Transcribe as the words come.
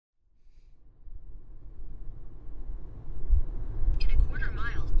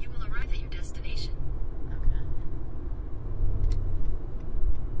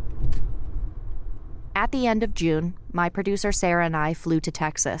At the end of June, my producer Sarah and I flew to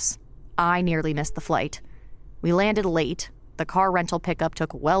Texas. I nearly missed the flight. We landed late, the car rental pickup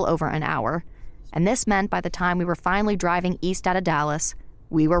took well over an hour, and this meant by the time we were finally driving east out of Dallas,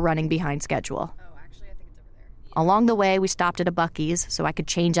 we were running behind schedule. Along the way, we stopped at a Buc-ee's so I could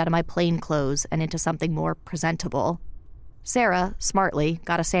change out of my plain clothes and into something more presentable. Sarah, smartly,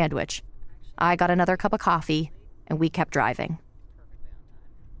 got a sandwich. I got another cup of coffee, and we kept driving.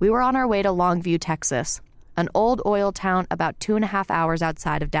 We were on our way to Longview, Texas, an old oil town about 2.5 hours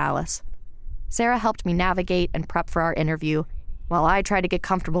outside of Dallas. Sarah helped me navigate and prep for our interview, while I tried to get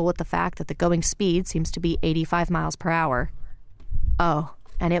comfortable with the fact that the going speed seems to be 85 miles per hour. Oh,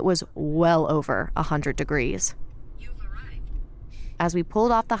 and it was well over 100 degrees. As we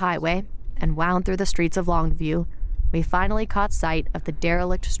pulled off the highway and wound through the streets of Longview, we finally caught sight of the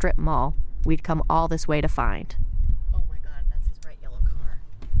derelict strip mall we'd come all this way to find. Oh my God, that's his bright yellow car.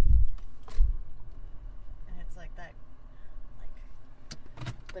 And it's like that,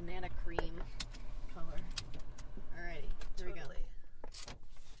 banana cream color. Alrighty, here we go.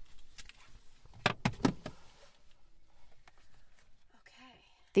 Okay.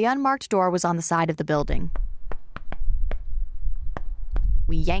 The unmarked door was on the side of the building.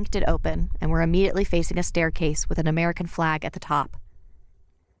 We yanked it open and were immediately facing a staircase with an American flag at the top.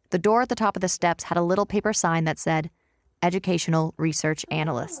 The door at the top of the steps had a little paper sign that said, Educational Research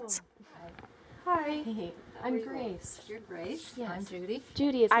Analysts. Hi. I'm Grace. You're Grace. Yes. I'm Judy.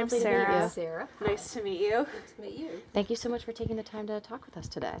 Judy, it's lovely to meet you. Sarah. Nice to meet you. Good to meet you. Thank you so much for taking the time to talk with us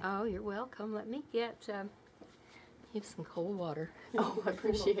today. Oh, you're welcome. Let me get you some cold water. Oh, I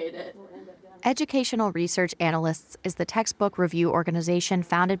appreciate it. Educational Research Analysts is the textbook review organization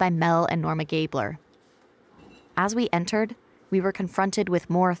founded by Mel and Norma Gabler. As we entered, we were confronted with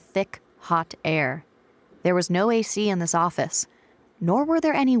more thick, hot air. There was no AC in this office, nor were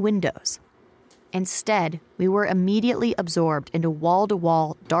there any windows. Instead, we were immediately absorbed into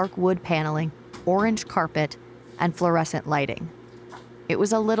wall-to-wall dark wood paneling, orange carpet, and fluorescent lighting. It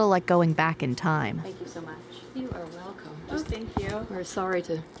was a little like going back in time. Thank you so much. You are welcome. Oh, thank you. We're sorry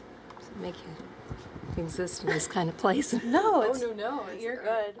to make you exist in this kind of place. No, you're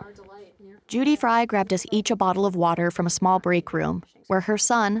good. Our delight. Judy Frey grabbed us each a bottle of water from a small break room, where her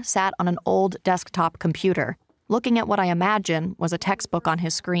son sat on an old desktop computer, looking at what I imagine was a textbook on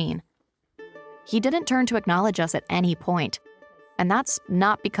his screen. He didn't turn to acknowledge us at any point, and that's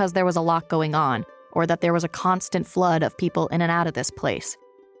not because there was a lot going on, or that there was a constant flood of people in and out of this place.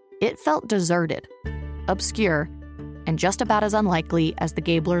 It felt deserted, obscure, and just about as unlikely as the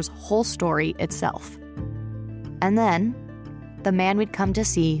Gablers' whole story itself. And then, the man we'd come to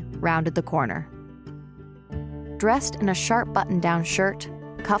see rounded the corner. Dressed in a sharp button-down shirt,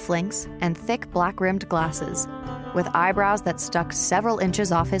 cufflinks, and thick black-rimmed glasses, with eyebrows that stuck several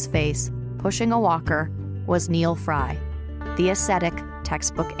inches off his face, pushing a walker, was Neal Frey, the ascetic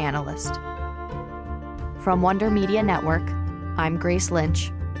textbook analyst. From Wonder Media Network, I'm Grace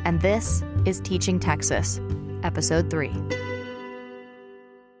Lynch, and this is Teaching Texas, Episode 3.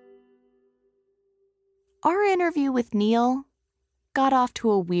 Our interview with Neal got off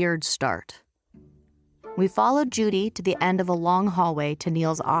to a weird start. We followed Judy to the end of a long hallway to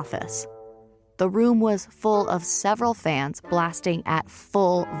Neal's office. The room was full of several fans blasting at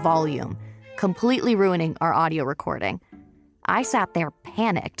full volume, completely ruining our audio recording. I sat there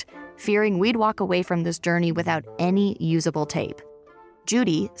panicked, fearing we'd walk away from this journey without any usable tape.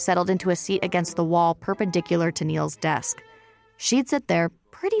 Judy settled into a seat against the wall perpendicular to Neal's desk. She'd sit there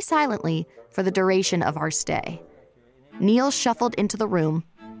pretty silently for the duration of our stay. Neal shuffled into the room,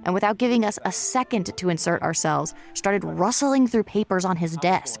 and without giving us a second to insert ourselves, started rustling through papers on his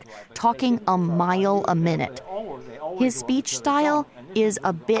desk, talking a mile a minute. His speech style is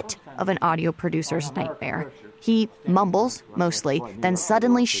a bit of an audio producer's nightmare. He mumbles, mostly, then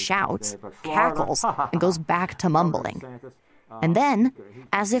suddenly shouts, cackles, and goes back to mumbling. And then,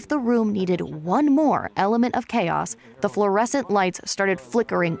 as if the room needed one more element of chaos, the fluorescent lights started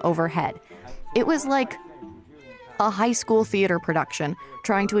flickering overhead. It was like a high school theater production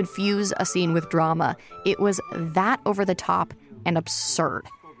trying to infuse a scene with drama. It was that over the top and absurd.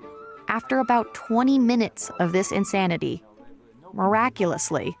 After about 20 minutes of this insanity,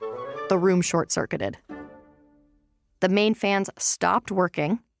 miraculously, the room short-circuited. The main fans stopped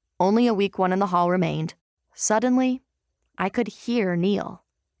working. Only a weak one in the hall remained. Suddenly, I could hear Neal,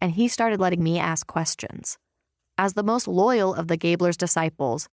 and he started letting me ask questions. As the most loyal of the Gablers'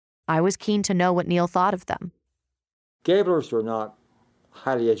 disciples, I was keen to know what Neal thought of them. Gablers were not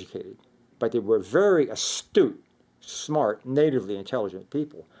highly educated, but they were very astute, smart, natively intelligent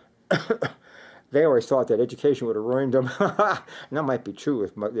people. They always thought that education would have ruined them. And that might be true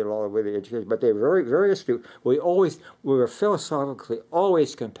with a lot of the education, but they were very, very astute. We were philosophically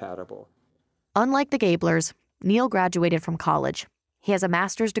always compatible. Unlike the Gablers, Neal graduated from college. He has a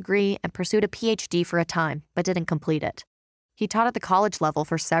master's degree and pursued a PhD for a time, but didn't complete it. He taught at the college level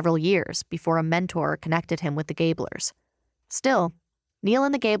for several years before a mentor connected him with the Gablers. Still, Neal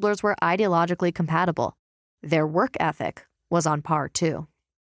and the Gablers were ideologically compatible. Their work ethic was on par, too.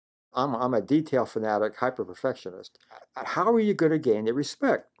 I'm a detail fanatic, hyper-perfectionist. How are you going to gain their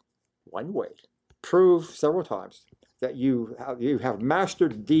respect? One way. Prove several times that you have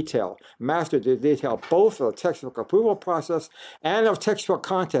mastered the detail both of the textbook approval process and of textbook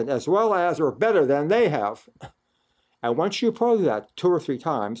content, as well as or better than they have. And once you prove that 2 or 3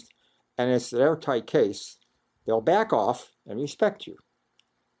 times, and it's an airtight case, they'll back off and respect you.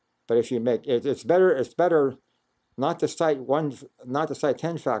 But if you make it's better not to cite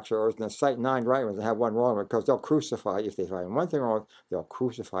 10 factual errors than to cite 9 right ones and have one wrong one, because they'll crucify you. If they find one thing wrong, they'll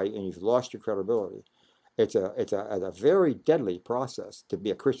crucify you, and you've lost your credibility. It's a very deadly process to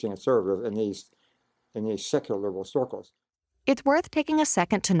be a Christian conservative in these secular liberal circles. It's worth taking a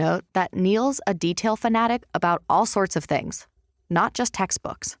second to note that Neal's a detail fanatic about all sorts of things, not just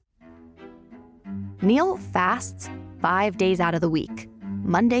textbooks. Neal fasts 5 days out of the week,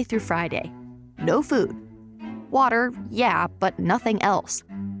 Monday through Friday. No food. Water, yeah, but nothing else.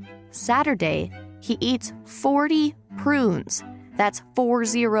 Saturday, he eats 40 prunes. That's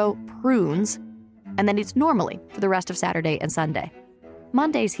 40 prunes. And then eats normally for the rest of Saturday and Sunday.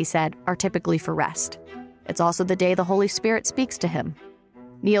 Mondays, he said, are typically for rest. It's also the day the Holy Spirit speaks to him.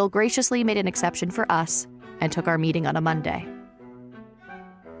 Neal graciously made an exception for us and took our meeting on a Monday.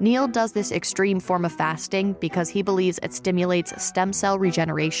 Neal does this extreme form of fasting because he believes it stimulates stem cell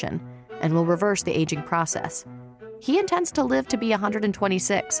regeneration and will reverse the aging process. He intends to live to be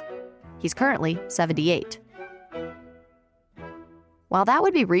 126. He's currently 78. While that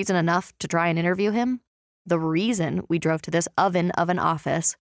would be reason enough to try and interview him, the reason we drove to this oven of an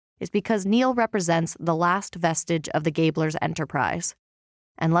office is because Neal represents the last vestige of the Gablers' enterprise.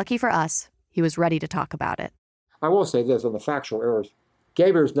 And lucky for us, he was ready to talk about it. I will say this on the factual errors.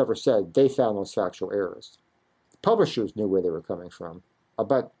 Gablers never said they found those factual errors. The publishers knew where they were coming from,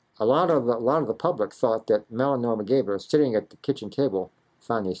 but a lot of the public thought that Mel and Norma Gabler, sitting at the kitchen table,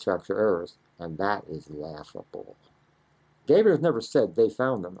 found these factual errors, and that is laughable. Gablers never said they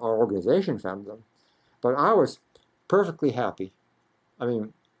found them. Our organization found them, but I was perfectly happy.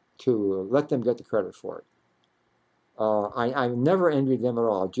 To let them get the credit for it. I never envied them at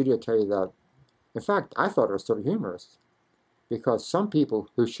all. Judy will tell you that. In fact, I thought it was sort of humorous, because some people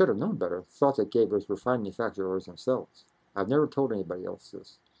who should have known better thought that Gablers were finding factual errors themselves. I've never told anybody else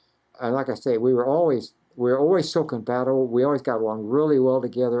this. And like I say, we were always so compatible. We always got along really well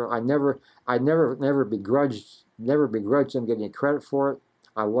together. I never begrudged them getting credit for it.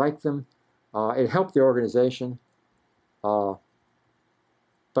 I liked them. It helped the organization.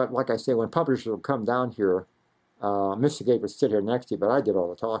 But like I say, when publishers would come down here, Mr. Gabe would sit here next to you, but I did all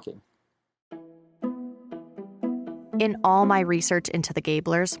the talking. In all my research into the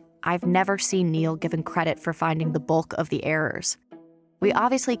Gablers, I've never seen Neal given credit for finding the bulk of the errors. We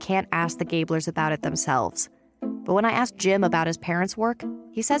obviously can't ask the Gablers about it themselves. But when I asked Jim about his parents' work,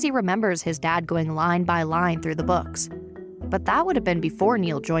 he says he remembers his dad going line by line through the books. But that would have been before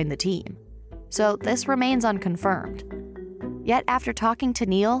Neal joined the team. So this remains unconfirmed. Yet after talking to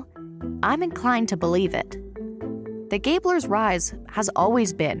Neal, I'm inclined to believe it. The Gablers' rise has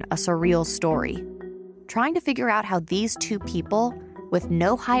always been a surreal story. Trying to figure out how these two people, with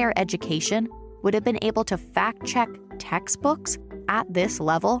no higher education, would have been able to fact-check textbooks at this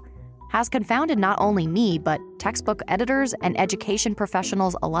level has confounded not only me, but textbook editors and education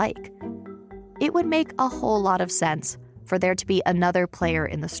professionals alike. It would make a whole lot of sense for there to be another player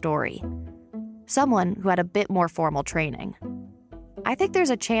in the story. Someone who had a bit more formal training. I think there's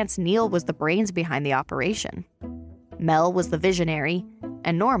a chance Neal was the brains behind the operation. Mel was the visionary,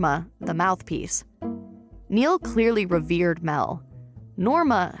 and Norma the mouthpiece. Neal clearly revered Mel.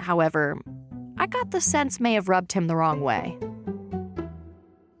 Norma, however, I got the sense may have rubbed him the wrong way.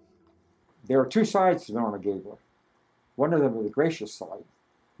 There are 2 sides to Norma Gabler. One of them was the gracious side.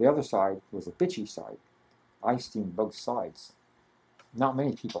 The other side was the bitchy side. I've seen both sides. Not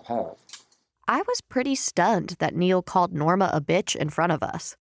many people have. I was pretty stunned that Neal called Norma a bitch in front of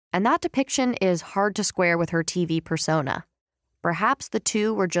us, and that depiction is hard to square with her TV persona. Perhaps the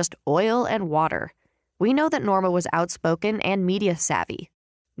two were just oil and water. We know that Norma was outspoken and media savvy.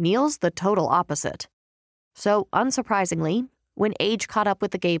 Neal's the total opposite. So, unsurprisingly, when age caught up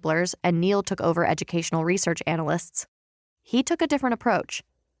with the Gablers and Neal took over Educational Research Analysts, he took a different approach.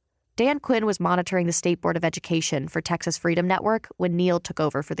 Dan Quinn was monitoring the State Board of Education for Texas Freedom Network when Neal took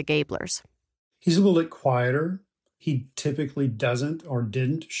over for the Gablers. He's a little bit quieter. He typically doesn't or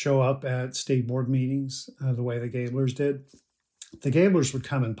didn't show up at state board meetings the way the Gablers did. The Gablers would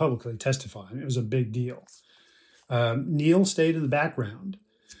come and publicly testify, and it was a big deal. Neal stayed in the background.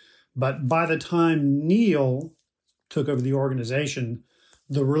 But by the time Neal took over the organization,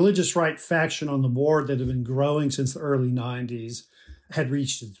 the religious right faction on the board that had been growing since the early 90s had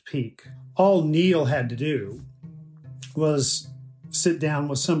reached its peak. All Neal had to do was sit down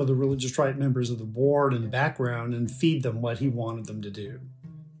with some of the religious right members of the board in the background and feed them what he wanted them to do.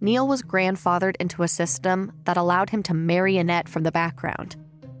 Neal was grandfathered into a system that allowed him to marionette from the background,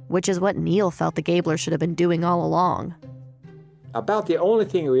 which is what Neal felt the Gablers should have been doing all along. About the only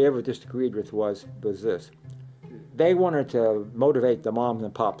thing we ever disagreed with was this. They wanted to motivate the mom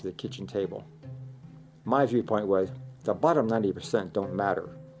and pop to the kitchen table. My viewpoint was the bottom 90% don't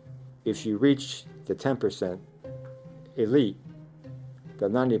matter. If you reach the 10% elite, the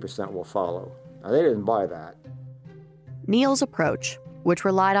 90% will follow. Now, they didn't buy that. Neal's approach, which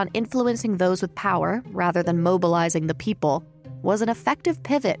relied on influencing those with power rather than mobilizing the people, was an effective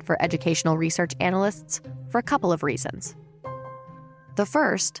pivot for educational research analysts for a couple of reasons. The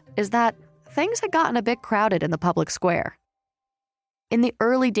first is that things had gotten a bit crowded in the public square. In the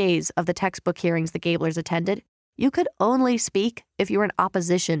early days of the textbook hearings the Gablers attended, you could only speak if you were in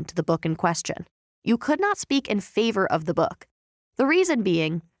opposition to the book in question. You could not speak in favor of the book. The reason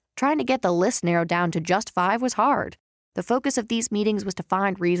being, trying to get the list narrowed down to just 5 was hard. The focus of these meetings was to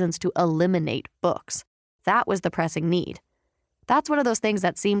find reasons to eliminate books. That was the pressing need. That's one of those things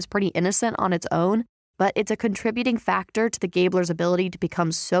that seems pretty innocent on its own, but it's a contributing factor to the Gablers' ability to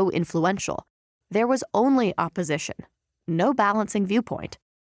become so influential. There was only opposition, no balancing viewpoint.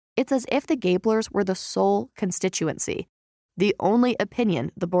 It's as if the Gablers were the sole constituency, the only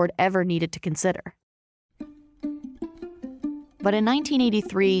opinion the board ever needed to consider. But in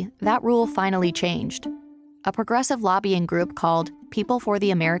 1983, that rule finally changed. A progressive lobbying group called People for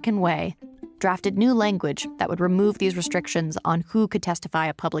the American Way drafted new language that would remove these restrictions on who could testify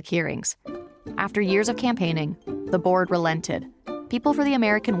at public hearings. After years of campaigning, the board relented. People for the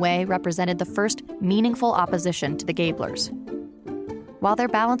American Way represented the first meaningful opposition to the Gablers. While their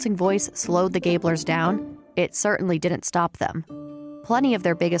balancing voice slowed the Gablers down, it certainly didn't stop them. Plenty of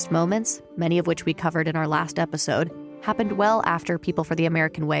their biggest moments, many of which we covered in our last episode, happened well after People for the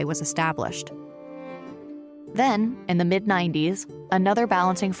American Way was established. Then, in the mid-90s, another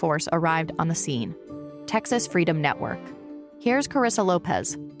balancing force arrived on the scene: Texas Freedom Network. Here's Carissa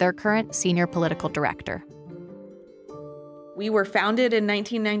Lopez, their current senior political director. We were founded in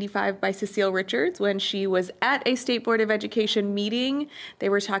 1995 by Cecile Richards when she was at a State Board of Education meeting. They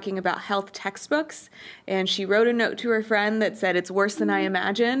were talking about health textbooks, and she wrote a note to her friend that said, "It's worse than I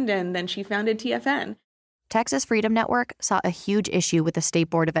imagined," and then she founded TFN. Texas Freedom Network saw a huge issue with the State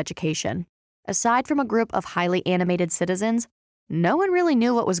Board of Education. Aside from a group of highly animated citizens, no one really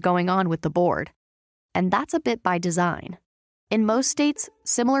knew what was going on with the board. And that's a bit by design. In most states,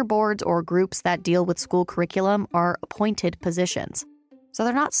 similar boards or groups that deal with school curriculum are appointed positions, so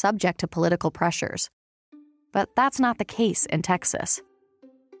they're not subject to political pressures. But that's not the case in Texas.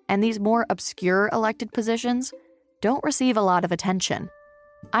 And these more obscure elected positions don't receive a lot of attention.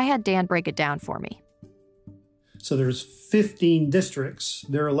 I had Dan break it down for me. So there's 15 districts.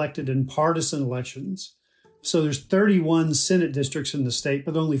 They're elected in partisan elections. So there's 31 Senate districts in the state,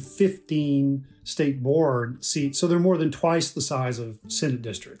 but only 15 state board seats. So they're more than twice the size of Senate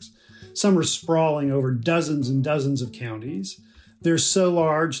districts. Some are sprawling over dozens and dozens of counties. They're so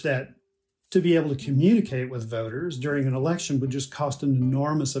large that to be able to communicate with voters during an election would just cost an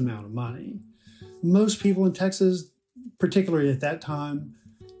enormous amount of money. Most people in Texas, particularly at that time,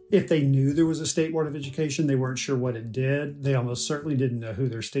 if they knew there was a State Board of Education, they weren't sure what it did. They almost certainly didn't know who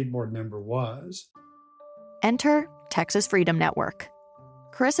their state board member was. Enter Texas Freedom Network.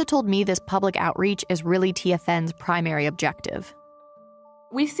 Carissa told me this public outreach is really TFN's primary objective.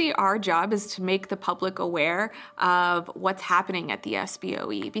 We see our job is to make the public aware of what's happening at the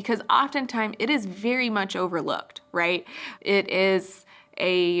SBOE, because oftentimes it is very much overlooked, right? It is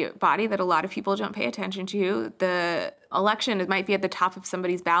a body that a lot of people don't pay attention to. The election, it might be at the top of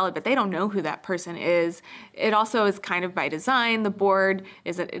somebody's ballot, but they don't know who that person is. It also is kind of by design. The board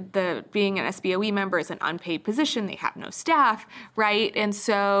being an SBOE member is an unpaid position. They have no staff, right? And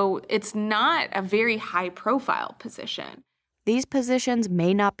so it's not a very high profile position. These positions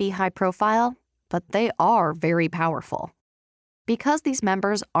may not be high profile, but they are very powerful. Because these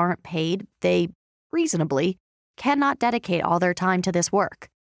members aren't paid, they, reasonably, cannot dedicate all their time to this work,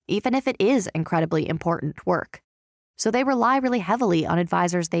 even if it is incredibly important work. So they rely really heavily on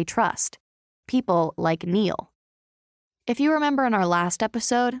advisors they trust, people like Neal. If you remember in our last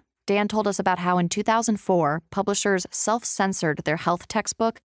episode, Dan told us about how in 2004, publishers self-censored their health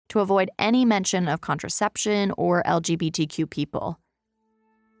textbook to avoid any mention of contraception or LGBTQ people.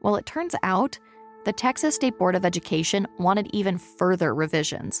 Well, it turns out the Texas State Board of Education wanted even further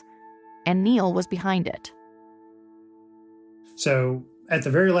revisions, and Neal was behind it. So at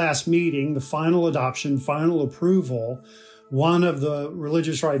the very last meeting, the final adoption, final approval, one of the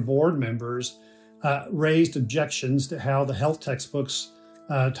religious right board members raised objections to how the health textbooks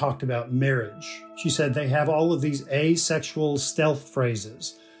talked about marriage. She said they have all of these asexual stealth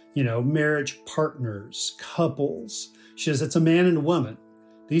phrases, marriage partners, couples. She says it's a man and a woman.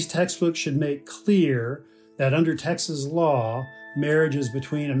 These textbooks should make clear that under Texas law, marriage is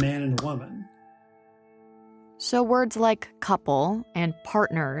between a man and a woman. So words like couple and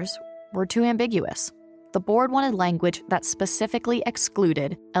partners were too ambiguous. The board wanted language that specifically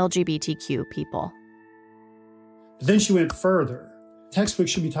excluded LGBTQ people. But then she went further.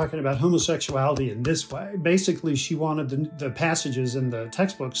 Textbooks should be talking about homosexuality in this way. Basically, she wanted the passages in the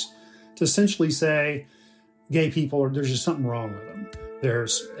textbooks to essentially say gay people, there's just something wrong with them.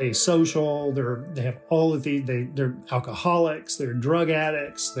 There's asocial, they have all of they're alcoholics, they're drug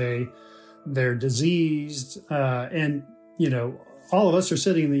addicts, they're diseased, and all of us are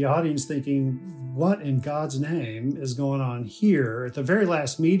sitting in the audience thinking, what in God's name is going on here? At the very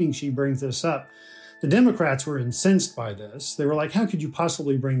last meeting, she brings this up. The Democrats were incensed by this. They were like, how could you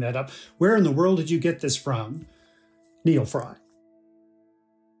possibly bring that up? Where in the world did you get this from? Neal Frey.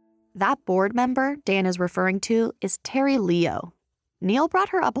 That board member Dan is referring to is Terry Leo. Neal brought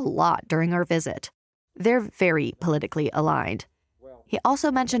her up a lot during our visit. They're very politically aligned. He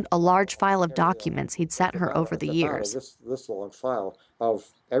also mentioned a large file of documents he'd sent her over the years. This long file of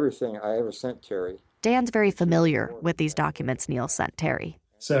everything I ever sent Terry. Dan's very familiar with these documents Neal sent Terry.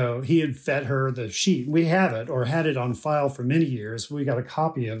 So he had fed her the sheet. We have it, or had it on file for many years. We got a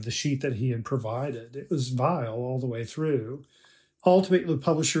copy of the sheet that he had provided. It was vile all the way through. Ultimately,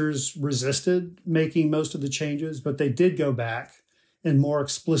 publishers resisted making most of the changes, but they did go back and more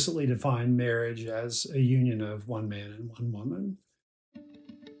explicitly define marriage as a union of one man and one woman.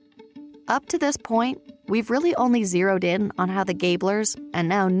 Up to this point, we've really only zeroed in on how the Gablers, and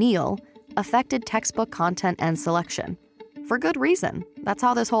now Neal, affected textbook content and selection. For good reason. That's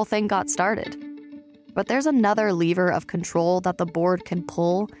how this whole thing got started. But there's another lever of control that the board can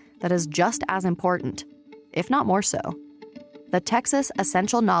pull that is just as important, if not more so. The Texas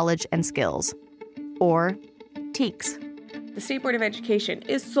Essential Knowledge and Skills, or TEKS. The State Board of Education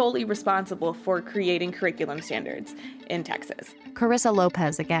is solely responsible for creating curriculum standards in Texas. Carissa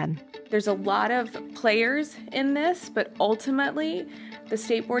Lopez again. There's a lot of players in this, but ultimately, the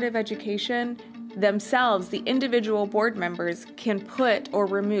State Board of Education themselves, the individual board members, can put or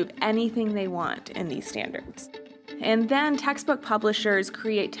remove anything they want in these standards. And then textbook publishers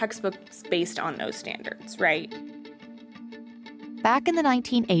create textbooks based on those standards, right? Back in the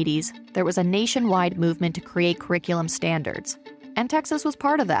 1980s, there was a nationwide movement to create curriculum standards, and Texas was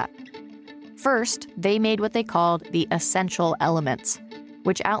part of that. First, they made what they called the essential elements,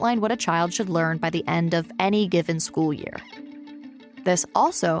 which outlined what a child should learn by the end of any given school year. This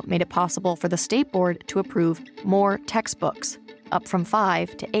also made it possible for the state board to approve more textbooks, up from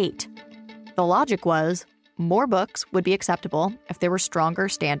 5 to 8. The logic was more books would be acceptable if there were stronger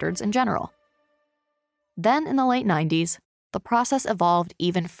standards in general. Then in the late 90s, the process evolved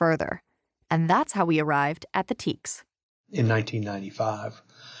even further, and that's how we arrived at the TEKS. In 1995,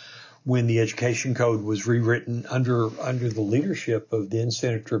 when the Education Code was rewritten under the leadership of then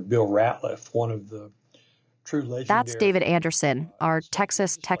Senator Bill Ratliff, one of the true legendary... That's David Anderson, our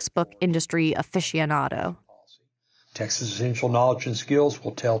Texas textbook industry aficionado. Texas Essential Knowledge and Skills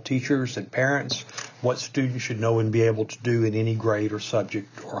will tell teachers and parents what students should know and be able to do in any grade or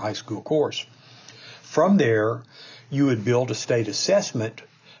subject or high school course. From there, you would build a state assessment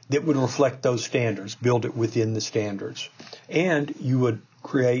that would reflect those standards, build it within the standards. And you would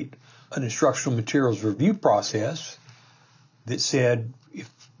create an instructional materials review process that said, if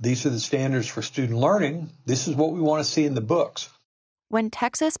these are the standards for student learning, this is what we want to see in the books. When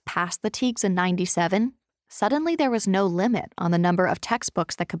Texas passed the TEKS in 97, suddenly there was no limit on the number of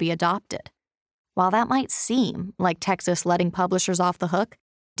textbooks that could be adopted. While that might seem like Texas letting publishers off the hook,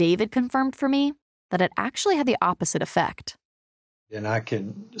 David confirmed for me that it actually had the opposite effect. And I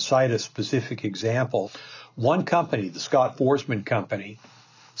can cite a specific example. One company, the Scott Forsman Company,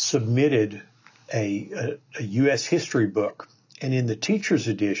 submitted a U.S. history book. And in the teacher's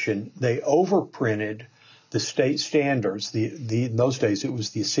edition, they overprinted the state standards. In those days, it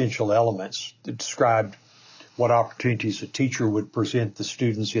was the essential elements that described what opportunities a teacher would present the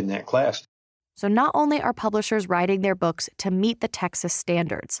students in that class. So not only are publishers writing their books to meet the Texas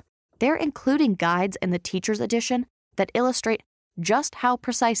standards, they're including guides in the teacher's edition that illustrate just how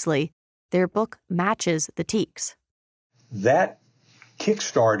precisely their book matches the TEKS. That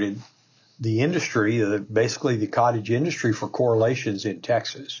kick-started the industry, basically the cottage industry for correlations in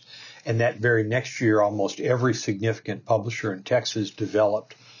Texas. And that very next year, almost every significant publisher in Texas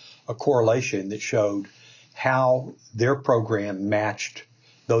developed a correlation that showed how their program matched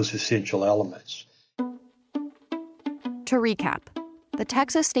those essential elements. To recap, the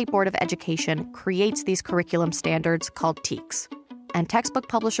Texas State Board of Education creates these curriculum standards called TEKS, and textbook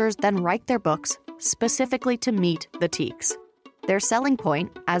publishers then write their books specifically to meet the TEKS. Their selling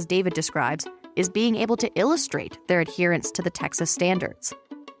point, as David describes, is being able to illustrate their adherence to the Texas standards.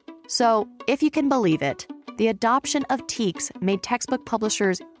 So, if you can believe it, the adoption of TEKS made textbook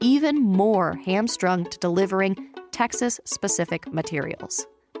publishers even more hamstrung to delivering Texas-specific materials.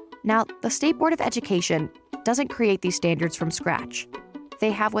 Now, the State Board of Education doesn't create these standards from scratch.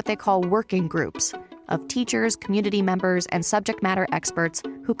 They have what they call working groups of teachers, community members, and subject matter experts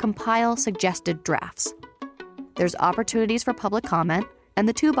who compile suggested drafts. There's opportunities for public comment, and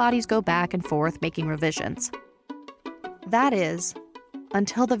the two bodies go back and forth making revisions. That is,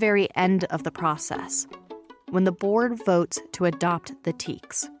 until the very end of the process, when the board votes to adopt the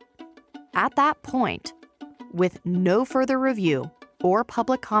TEKS. At that point, with no further review or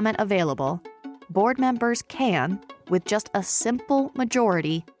public comment available, board members can, with just a simple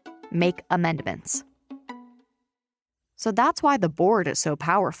majority, make amendments. So that's why the board is so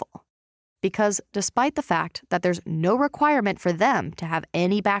powerful. Because despite the fact that there's no requirement for them to have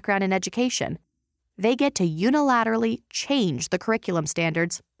any background in education, they get to unilaterally change the curriculum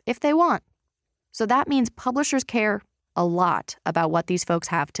standards if they want. So that means publishers care a lot about what these folks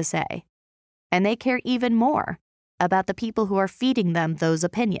have to say. And they care even more about the people who are feeding them those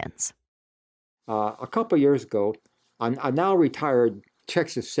opinions. A couple of years ago, a now retired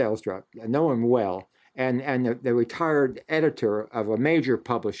Texas sales rep, I know him well, and the retired editor of a major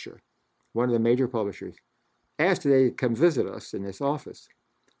publisher, one of the major publishers, asked if they could come visit us in this office.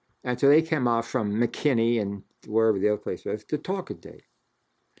 And so they came out from McKinney and wherever the other place was to talk a day.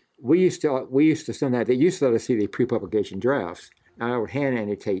 We used to send that. They used to let us see the pre-publication drafts, and I would hand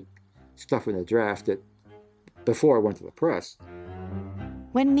annotate stuff in the draft that before it went to the press.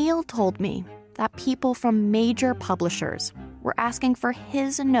 When Neal told me that people from major publishers were asking for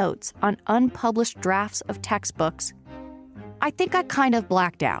his notes on unpublished drafts of textbooks, I think I kind of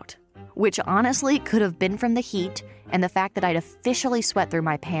blacked out, which honestly could have been from the heat and the fact that I'd officially sweat through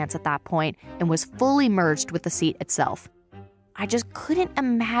my pants at that point and was fully merged with the seat itself. I just couldn't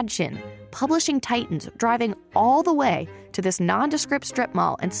imagine publishing titans driving all the way to this nondescript strip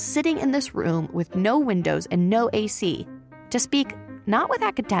mall and sitting in this room with no windows and no AC to speak not with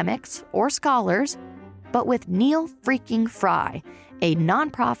academics or scholars, but with Neal freaking Frey, a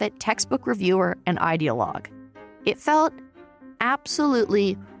nonprofit textbook reviewer and ideologue. It felt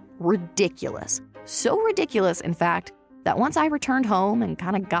absolutely ridiculous. So ridiculous, in fact, that once I returned home and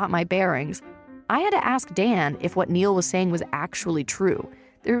kind of got my bearings, I had to ask Dan if what Neal was saying was actually true.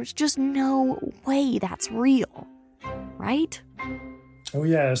 There's just no way that's real, right? Oh,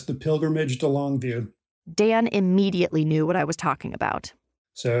 yes, the pilgrimage to Longview. Dan immediately knew what I was talking about.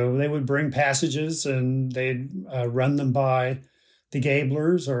 So they would bring passages and they'd run them by the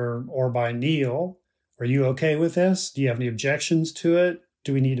Gablers or by Neal. Are you okay with this? Do you have any objections to it?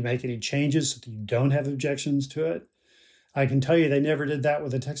 Do we need to make any changes so that you don't have objections to it? I can tell you they never did that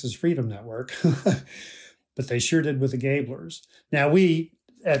with the Texas Freedom Network, but they sure did with the Gablers. Now, we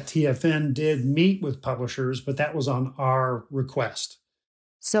at TFN did meet with publishers, but that was on our request.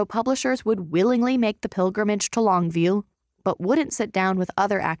 So publishers would willingly make the pilgrimage to Longview, but wouldn't sit down with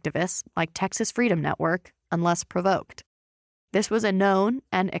other activists like Texas Freedom Network unless provoked. This was a known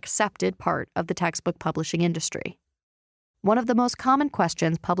and accepted part of the textbook publishing industry. One of the most common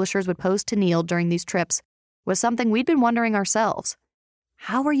questions publishers would pose to Neal during these trips was something we'd been wondering ourselves.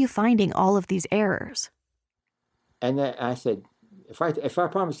 How are you finding all of these errors? And then I said, if I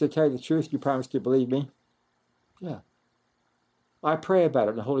promise to tell you the truth, you promise to believe me? Yeah. I pray about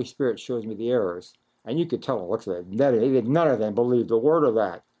it, and the Holy Spirit shows me the errors. And you could tell them, looks at it, none of them believed a word of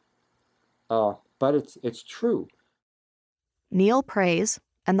that. But it's true. Neal prays,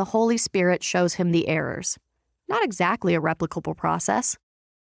 and the Holy Spirit shows him the errors. Not exactly a replicable process.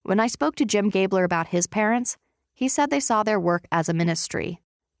 When I spoke to Jim Gabler about his parents, he said they saw their work as a ministry.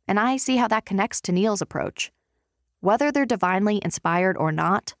 And I see how that connects to Neal's approach. Whether they're divinely inspired or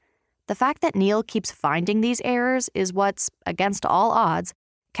not, the fact that Neal keeps finding these errors is what's, against all odds,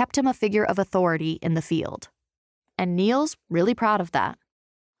 kept him a figure of authority in the field. And Neal's really proud of that.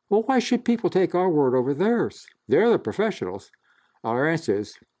 Well, why should people take our word over theirs? They're the professionals. Our answer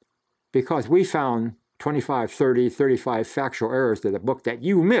is because we found 25, 30, 35 factual errors to the book that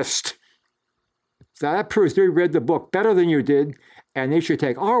you missed. So that proves they read the book better than you did, and they should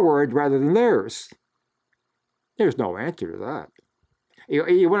take our word rather than theirs. There's no answer to that.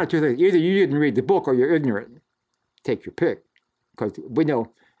 You one or two things. Either you didn't read the book or you're ignorant. Take your pick. Because we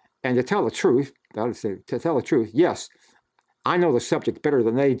know, and to tell the truth, yes, I know the subject better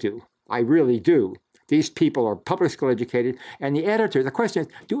than they do. I really do. These people are public school educated, and the question is,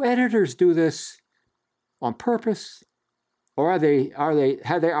 do editors do this on purpose, or are they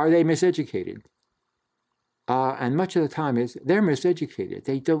miseducated? And much of the time is they're miseducated.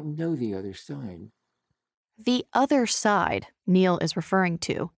 They don't know the other side. The other side Neal is referring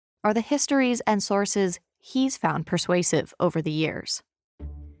to are the histories and sources he's found persuasive over the years.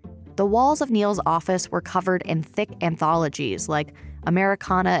 The walls of Neal's office were covered in thick anthologies like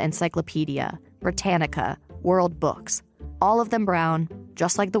Americana Encyclopedia, Britannica, World Books, all of them brown,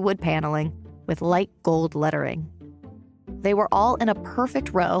 just like the wood paneling, with light gold lettering. They were all in a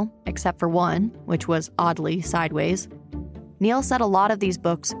perfect row, except for one, which was oddly sideways. Neal said a lot of these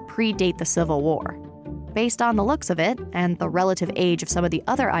books predate the Civil War. Based on the looks of it and the relative age of some of the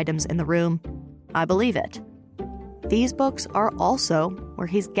other items in the room, I believe it. These books are also where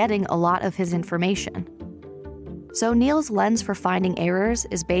he's getting a lot of his information. So Neal's lens for finding errors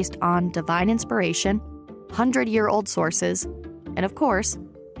is based on divine inspiration, 100-year-old sources, and of course,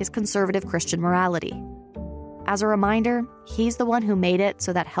 his conservative Christian morality. As a reminder, he's the one who made it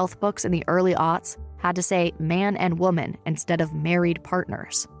so that health books in the early aughts had to say man and woman instead of married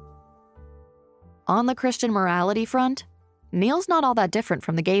partners. On the Christian morality front, Neal's not all that different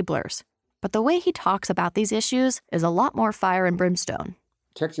from the Gablers, but the way he talks about these issues is a lot more fire and brimstone.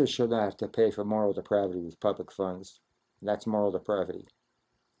 Texas should not have to pay for moral depravity with public funds. That's moral depravity.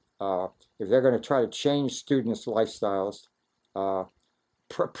 If they're going to try to change students' lifestyles,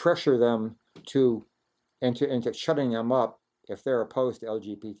 pressure them into shutting them up if they're opposed to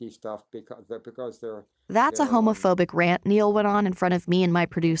LGBT stuff because they're... That's a homophobic rant Neal went on in front of me and my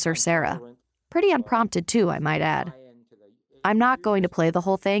producer, Sarah. Pretty unprompted, too, I might add. I'm not going to play the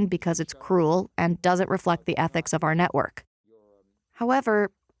whole thing because it's cruel and doesn't reflect the ethics of our network. However,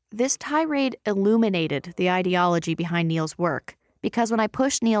 this tirade illuminated the ideology behind Neal's work because when I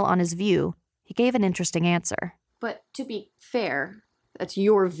pushed Neal on his view, he gave an interesting answer. But to be fair, that's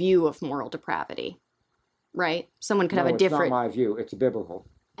your view of moral depravity, right? Someone could have a different... it's not my view. It's biblical.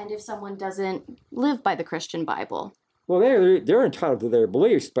 And if someone doesn't live by the Christian Bible... Well, they're entitled to their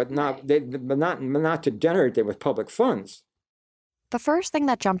beliefs, but not to generate them with public funds. The first thing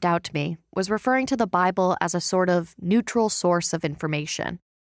that jumped out to me was referring to the Bible as a sort of neutral source of information.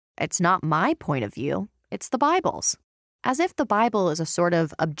 It's not my point of view, it's the Bible's. As if the Bible is a sort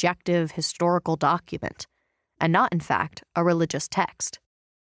of objective historical document, and not, in fact, a religious text.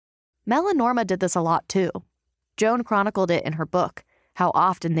 Mel and Norma did this a lot, too. Joan chronicled it in her book, how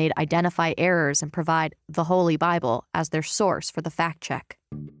often they'd identify errors and provide the Holy Bible as their source for the fact check.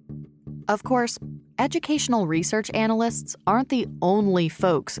 Of course, educational research analysts aren't the only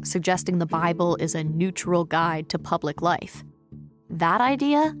folks suggesting the Bible is a neutral guide to public life. That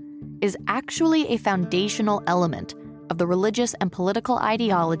idea is actually a foundational element of the religious and political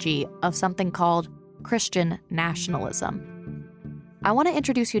ideology of something called Christian nationalism. I want to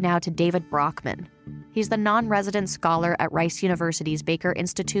introduce you now to David Brockman. He's the non-resident scholar at Rice University's Baker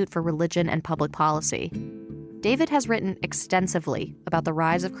Institute for Religion and Public Policy. David has written extensively about the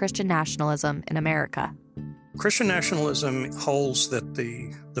rise of Christian nationalism in America. Christian nationalism holds that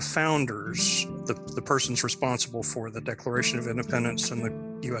the founders, the persons responsible for the Declaration of Independence and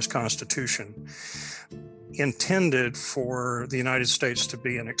the U.S. Constitution, intended for the United States to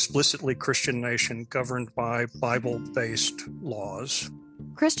be an explicitly Christian nation governed by Bible-based laws.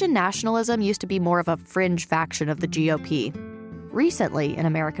 Christian nationalism used to be more of a fringe faction of the GOP. Recently, in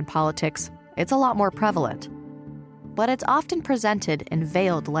American politics, it's a lot more prevalent. But it's often presented in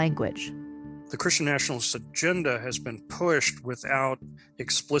veiled language. The Christian nationalist agenda has been pushed without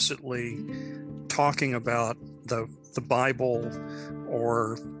explicitly talking about the Bible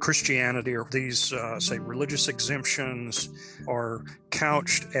or Christianity, or these, say, religious exemptions are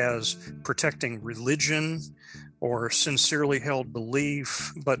couched as protecting religion or sincerely held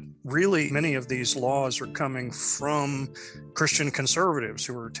belief. But really, many of these laws are coming from Christian conservatives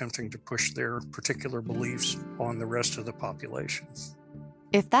who are attempting to push their particular beliefs on the rest of the population.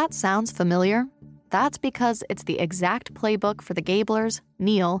 If that sounds familiar, that's because it's the exact playbook for the Gablers,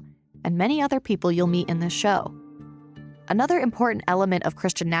 Neal, and many other people you'll meet in this show. Another important element of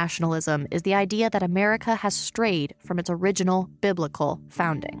Christian nationalism is the idea that America has strayed from its original biblical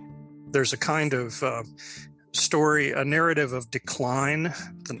founding. There's a kind of story, a narrative of decline.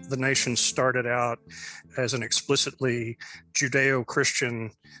 The nation started out as an explicitly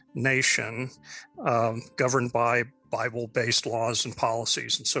Judeo-Christian nation, governed by Bible-based laws and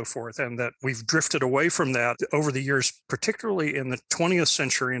policies and so forth, and that we've drifted away from that over the years, particularly in the 20th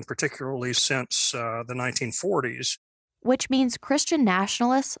century and particularly since the 1940s. Which means Christian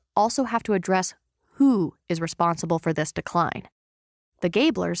nationalists also have to address who is responsible for this decline. The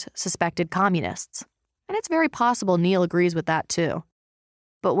Gablers suspected communists, and it's very possible Neal agrees with that too.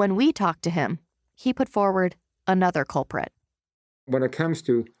 But when we talked to him, he put forward another culprit. When it comes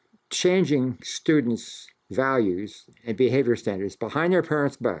to changing students' values and behavior standards behind their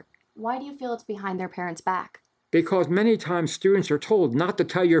parents' back. Why do you feel it's behind their parents' back? Because many times students are told not to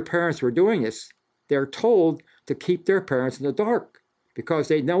tell your parents we're doing this. They're told to keep their parents in the dark because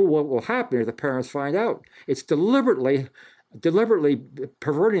they know what will happen if the parents find out. It's deliberately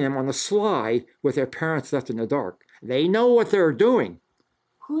perverting them on the sly with their parents left in the dark. They know what they're doing.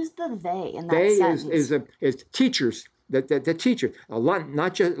 Who's the they in that sentence? Is teachers. The teacher, a lot,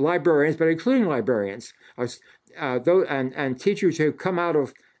 not just librarians, but including librarians, and teachers who come out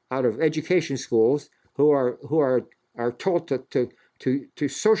of education schools who are taught to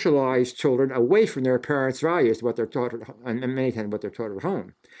socialize children away from their parents' values, what they're taught at home, and many times what they're taught at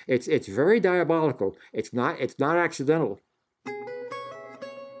home. It's very diabolical. It's not accidental.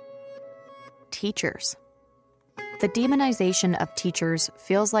 Teachers. The demonization of teachers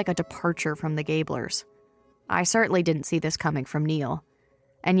feels like a departure from the Gablers. I certainly didn't see this coming from Neal.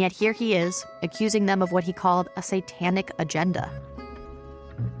 And yet here he is, accusing them of what he called a satanic agenda.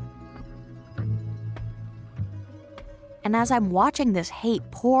 And as I'm watching this hate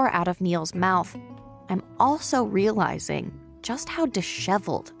pour out of Neal's mouth, I'm also realizing just how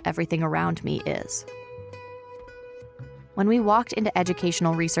disheveled everything around me is. When we walked into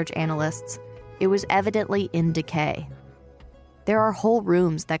Educational Research Analysts, it was evidently in decay. There are whole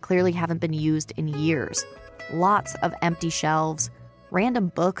rooms that clearly haven't been used in years. Lots of empty shelves, random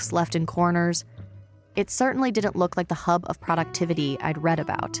books left in corners. It certainly didn't look like the hub of productivity I'd read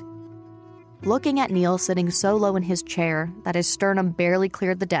about. Looking at Neal sitting so low in his chair that his sternum barely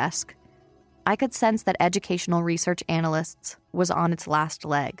cleared the desk, I could sense that Educational Research Analysts was on its last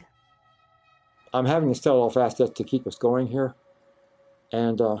leg. I'm having to sell off assets to keep us going here,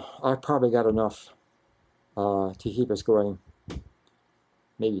 and I've probably got enough to keep us going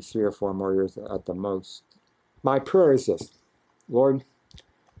maybe 3 or 4 more years at the most. My prayer is this: Lord,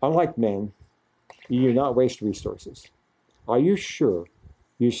 unlike men, you do not waste resources. Are you sure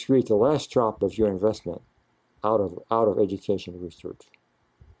you squeeze the last drop of your investment out of education and research?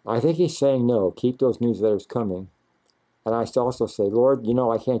 I think he's saying no. Keep those newsletters coming. And I also say, Lord,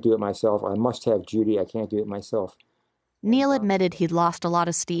 I can't do it myself. I must have Judy. I can't do it myself. Neal admitted he'd lost a lot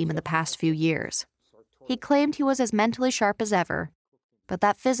of steam in the past few years. He claimed he was as mentally sharp as ever, but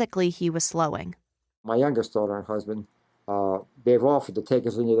that physically he was slowing. My youngest daughter and husband, they've offered to take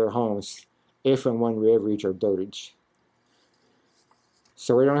us into their homes if and when we ever reach our dotage.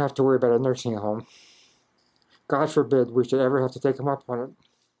 So we don't have to worry about a nursing home. God forbid we should ever have to take them up on it.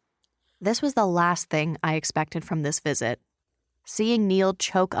 This was the last thing I expected from this visit. Seeing Neal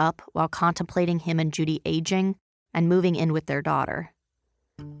choke up while contemplating him and Judy aging and moving in with their daughter.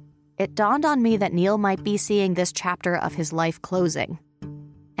 It dawned on me that Neal might be seeing this chapter of his life closing,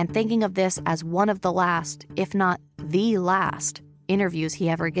 and thinking of this as one of the last, if not the last, interviews he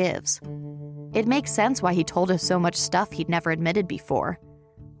ever gives. It makes sense why he told us so much stuff he'd never admitted before,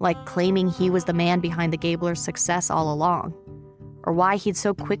 like claiming he was the man behind the Gablers' success all along, or why he'd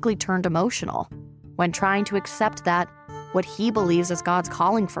so quickly turned emotional when trying to accept that what he believes is God's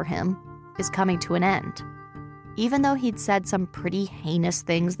calling for him is coming to an end. Even though he'd said some pretty heinous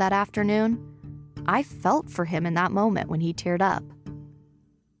things that afternoon, I felt for him in that moment when he teared up.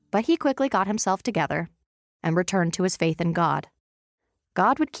 But he quickly got himself together and returned to his faith in God.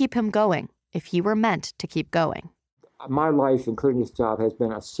 God would keep him going if he were meant to keep going. My life, including this job, has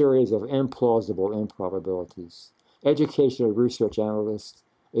been a series of implausible improbabilities. Educational Research Analysts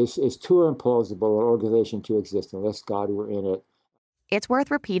is too implausible an organization to exist unless God were in it. It's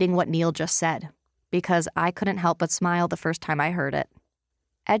worth repeating what Neal just said, because I couldn't help but smile the first time I heard it.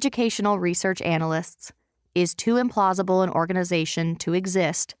 Educational Research Analysts is too implausible an organization to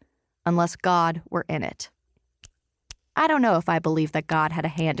exist unless God were in it. I don't know if I believe that God had a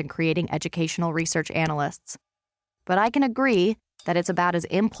hand in creating Educational Research Analysts, but I can agree that it's about as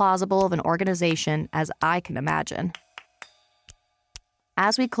implausible of an organization as I can imagine.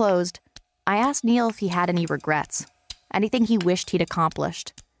 As we closed, I asked Neal if he had any regrets, anything he wished he'd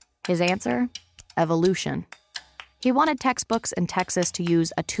accomplished. His answer? Evolution. He wanted textbooks in Texas to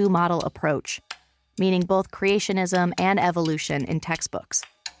use a two-model approach, meaning both creationism and evolution in textbooks.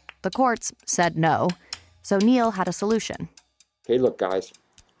 The courts said no, so Neal had a solution. Hey, look, guys,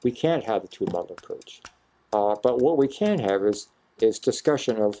 we can't have the two-model approach. But what we can have is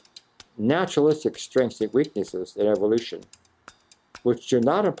discussion of naturalistic strengths and weaknesses in evolution, which do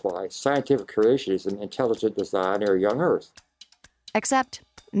not imply scientific creationism, intelligent design, or young Earth. Except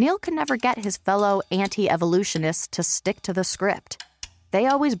Neal could never get his fellow anti-evolutionists to stick to the script. They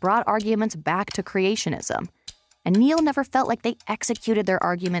always brought arguments back to creationism, and Neal never felt like they executed their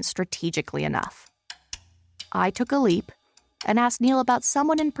arguments strategically enough. I took a leap and asked Neal about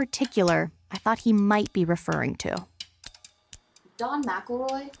someone in particular I thought he might be referring to. Don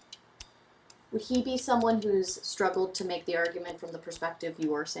McElroy? Would he be someone who's struggled to make the argument from the perspective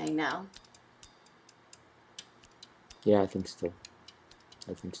you are saying now? Yeah, I think so.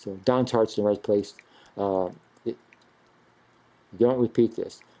 Don's heart's in the right place. Don't repeat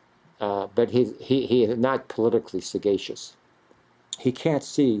this. But he is not politically sagacious. He can't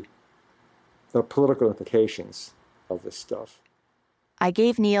see the political implications of this stuff. I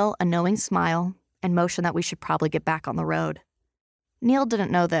gave Neal a knowing smile and motioned that we should probably get back on the road. Neal didn't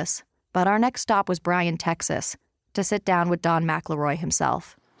know this, but our next stop was Bryan, Texas, to sit down with Don McElroy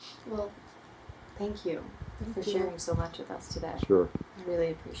himself. Well, thank you for sharing so much with us today. Sure. I really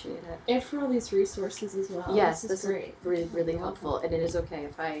appreciate it. And for all these resources as well. Yes, this is great. Really, really helpful. And it is okay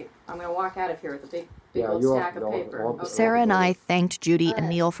if I'm going to walk out of here with a big old you're stack of paper. Okay. Sarah and I thanked Judy and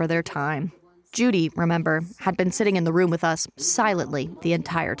Neal for their time. Judy, remember, had been sitting in the room with us silently the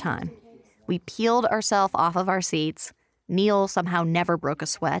entire time. We peeled ourselves off of our seats. Neal somehow never broke a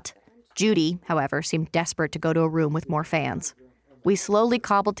sweat. Judy, however, seemed desperate to go to a room with more fans. We slowly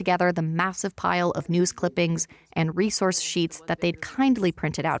cobbled together the massive pile of news clippings and resource sheets that they'd kindly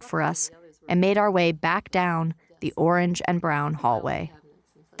printed out for us and made our way back down the orange and brown hallway.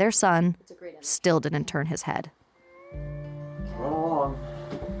 Their son still didn't turn his head.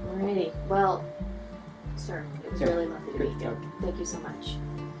 Alrighty. Well, sir, it was really lovely to meet you. Thank you so much.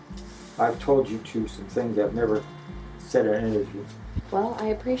 I've told you some things I've never said in an interview. Well, I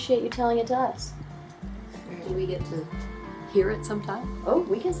appreciate you telling it to us. Do we get to hear it sometime? Oh,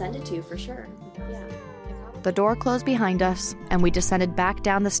 we can send it to you for sure. Yeah. The door closed behind us, and we descended back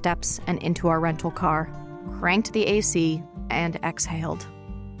down the steps and into our rental car, cranked the AC, and exhaled.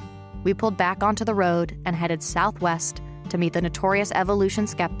 We pulled back onto the road and headed southwest to meet the notorious evolution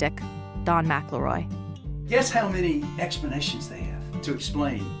skeptic, Don McElroy. Guess how many explanations they have to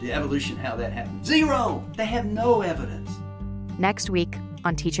explain the evolution, how that happened? 0! They have no evidence. Next week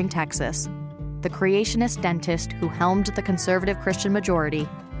on Teaching Texas, the creationist dentist who helmed the conservative Christian majority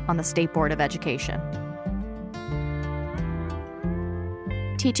on the State Board of Education.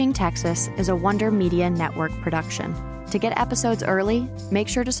 Teaching Texas is a Wonder Media Network production. To get episodes early, make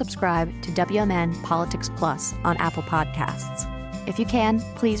sure to subscribe to WMN Politics Plus on Apple Podcasts. If you can,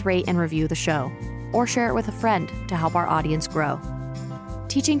 please rate and review the show, or share it with a friend to help our audience grow.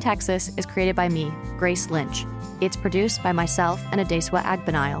 Teaching Texas is created by me, Grace Lynch. It's produced by myself and Adeswa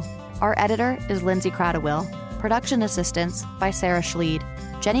Agbenile. Our editor is Lindsay Cradawell. Production assistance by Sarah Schleid.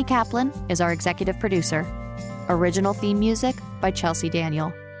 Jenny Kaplan is our executive producer. Original theme music by Chelsea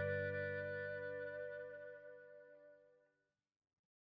Daniel.